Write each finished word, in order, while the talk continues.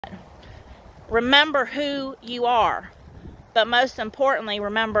Remember who you are. But most importantly,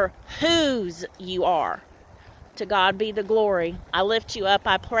 remember whose you are. To God be the glory. I lift you up.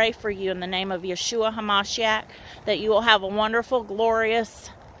 I pray for you in the name of Yeshua HaMashiach, that you will have a wonderful, glorious,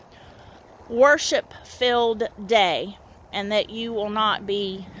 worship-filled day, and that you will not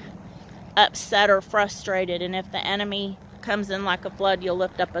be upset or frustrated. And if the enemy comes in like a flood, you'll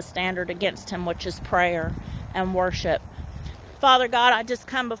lift up a standard against him, which is prayer and worship. Father God, I just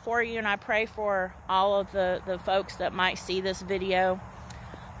come before you and I pray for all of the folks that might see this video.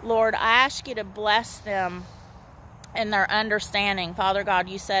 Lord, I ask you to bless them in their understanding. Father God,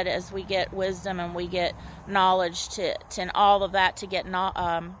 you said as we get wisdom and we get knowledge to in all of that, to get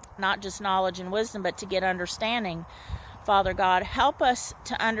not just knowledge and wisdom, but to get understanding. Father God, help us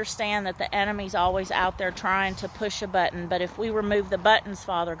to understand that the enemy's always out there trying to push a button. But if we remove the buttons,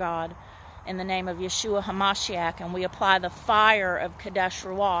 Father God, in the name of Yeshua HaMashiach, and we apply the fire of Kadesh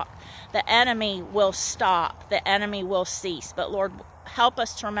Ruach, the enemy will stop. The enemy will cease. But Lord, help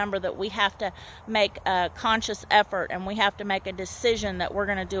us to remember that we have to make a conscious effort and we have to make a decision that we're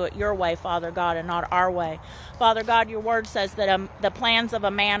going to do it your way, Father God, and not our way. Father God, your word says that the plans of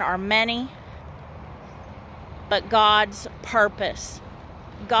a man are many, but God's purpose,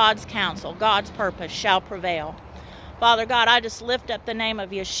 God's counsel, God's purpose shall prevail. Father God, I just lift up the name of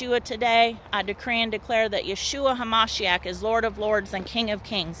Yeshua today. I decree and declare that Yeshua HaMashiach is Lord of Lords and King of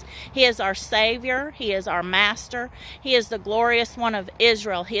Kings. He is our Savior. He is our Master. He is the glorious one of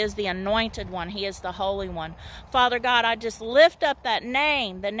Israel. He is the anointed one. He is the Holy One. Father God, I just lift up that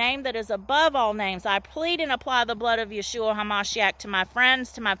name, the name that is above all names. I plead and apply the blood of Yeshua HaMashiach to my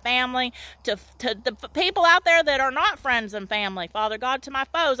friends, to my family, to the people out there that are not friends and family. Father God, to my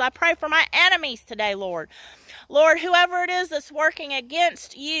foes. I pray for my enemies today, Lord. Lord, whoever it is that's working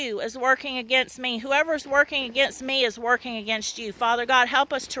against you is working against me. Whoever is working against me is working against you. Father God,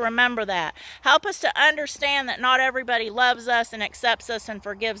 help us to remember that. Help us to understand that not everybody loves us and accepts us and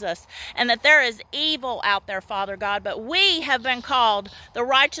forgives us, and that there is evil out there, Father God, but we have been called the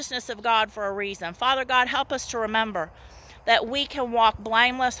righteousness of God for a reason. Father God, help us to remember that we can walk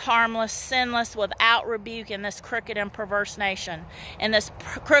blameless, harmless, sinless, without rebuke in this crooked and perverse nation, in this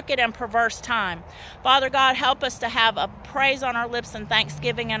crooked and perverse time. Father God, help us to have a praise on our lips and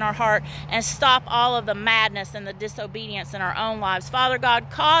thanksgiving in our heart, and stop all of the madness and the disobedience in our own lives. Father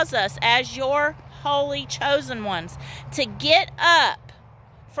God, cause us as your holy chosen ones to get up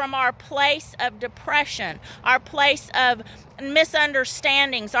from our place of depression, our place of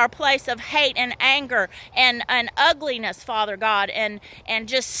misunderstandings, our place of hate and anger and ugliness, Father God, and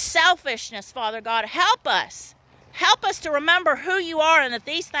just selfishness, Father God. Help us. Help us to remember who you are and that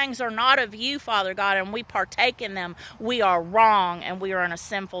these things are not of you, Father God, and we partake in them. We are wrong and we are in a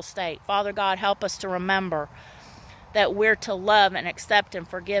sinful state. Father God, help us to remember that we're to love and accept and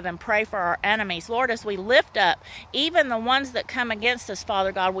forgive and pray for our enemies. Lord, as we lift up even the ones that come against us,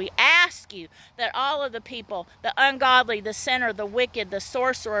 Father God, we ask you that all of the people, the ungodly, the sinner, the wicked, the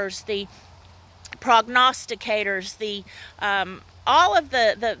sorcerers, the prognosticators, all of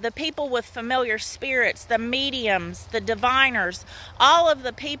the people with familiar spirits, the mediums, the diviners, all of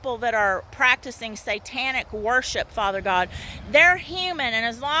the people that are practicing satanic worship, Father God, they're human, and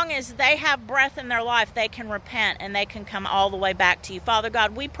as long as they have breath in their life, they can repent and they can come all the way back to you. Father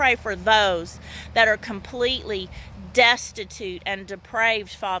God, we pray for those that are completely destitute and depraved,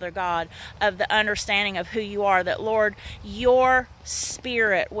 Father God, of the understanding of who you are, that, Lord, your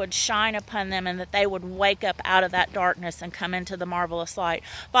Spirit would shine upon them and that they would wake up out of that darkness and come into the marvelous light.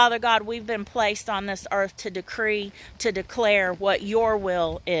 Father God, we've been placed on this earth to decree, to declare what your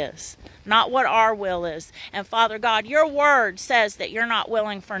will is, not what our will is. And Father God, your word says that you're not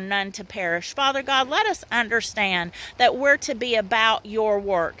willing for none to perish. Father God, let us understand that we're to be about your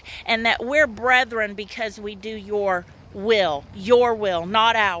work and that we're brethren because we do your will,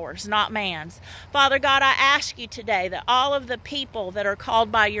 not ours, not man's. Father God, I ask you today that all of the people that are called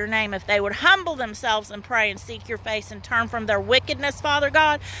by your name, if they would humble themselves and pray and seek your face and turn from their wickedness, Father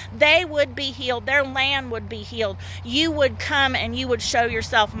God, they would be healed. Their land would be healed. You would come and you would show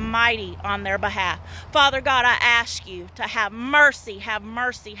yourself mighty on their behalf. Father God, I ask you to have mercy, have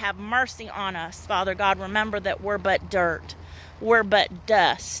mercy, have mercy on us. Father God, remember that we're but dirt. We're but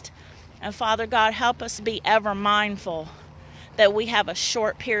dust. And Father God, help us be ever mindful that we have a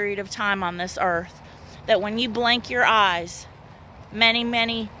short period of time on this earth. That when you blink your eyes, many,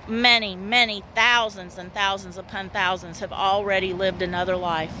 many, many, many thousands and thousands upon thousands have already lived another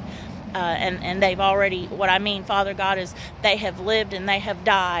life. and they've already, what I mean, Father God, is they have lived and they have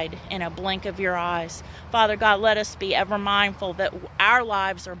died in a blink of your eyes. Father God, let us be ever mindful that our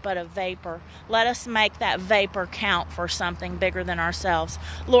lives are but a vapor. Let us make that vapor count for something bigger than ourselves.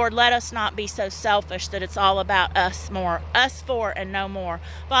 Lord, let us not be so selfish that it's all about us for and no more.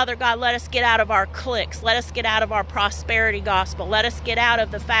 Father God, let us get out of our cliques. Let us get out of our prosperity gospel. Let us get out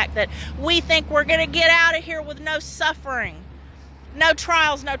of the fact that we think we're going to get out of here with no suffering, no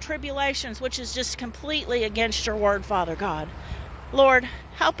trials, no tribulations, which is just completely against your word, Father God. Lord,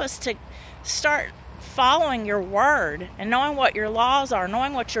 help us to start following your word and knowing what your laws are,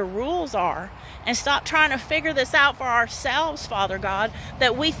 knowing what your rules are, and stop trying to figure this out for ourselves, Father God,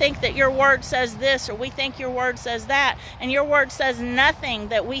 that we think that your word says this or we think your word says that, and your word says nothing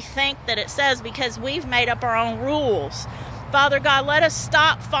that we think that it says because we've made up our own rules. Father God, let us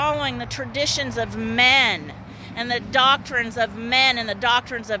stop following the traditions of men and the doctrines of men and the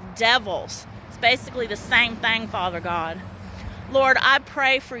doctrines of devils. It's basically the same thing, Father God. Lord, I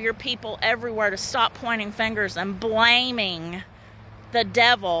pray for your people everywhere to stop pointing fingers and blaming the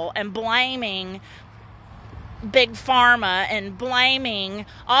devil and blaming Big Pharma and blaming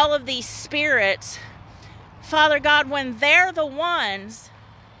all of these spirits, Father God, when they're the ones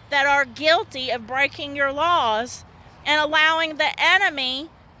that are guilty of breaking your laws and allowing the enemy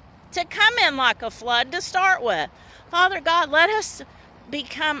to come in like a flood to start with. Father God, let us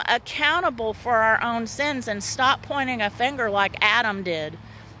become accountable for our own sins and stop pointing a finger like Adam did.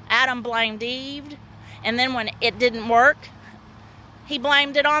 Adam blamed Eve, and then when it didn't work, he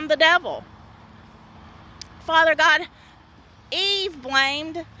blamed it on the devil. Father God, Eve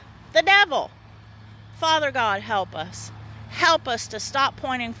blamed the devil. Father God, help us. Help us to stop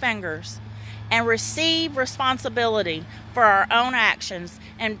pointing fingers and receive responsibility for our own actions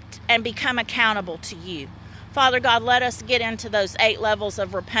and become accountable to you. Father God, let us get into those 8 levels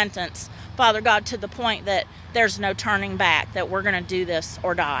of repentance, Father God, to the point that there's no turning back, that we're going to do this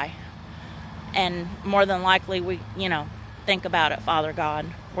or die. And more than likely, we, think about it, Father God.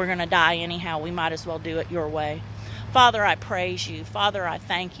 We're going to die anyhow. We might as well do it your way. Father, I praise you. Father, I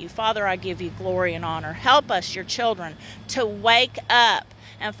thank you. Father, I give you glory and honor. Help us, your children, to wake up.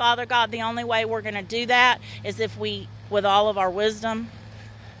 And Father God, the only way we're going to do that is if we, with all of our wisdom,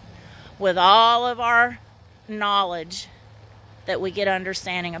 with all of our knowledge, that we get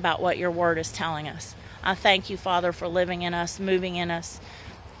understanding about what your word is telling us. I thank you, Father, for living in us, moving in us.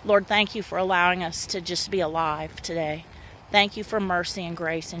 Lord, thank you for allowing us to just be alive today. Thank you for mercy and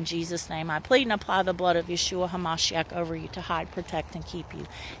grace in Jesus' name. I plead and apply the blood of Yeshua HaMashiach over you to hide, protect, and keep you.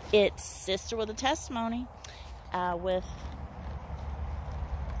 It's Sister with a Testimony with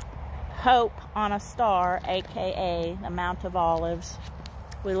Hope on a Star, a.k.a. the Mount of Olives.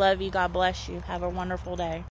 We love you. God bless you. Have a wonderful day.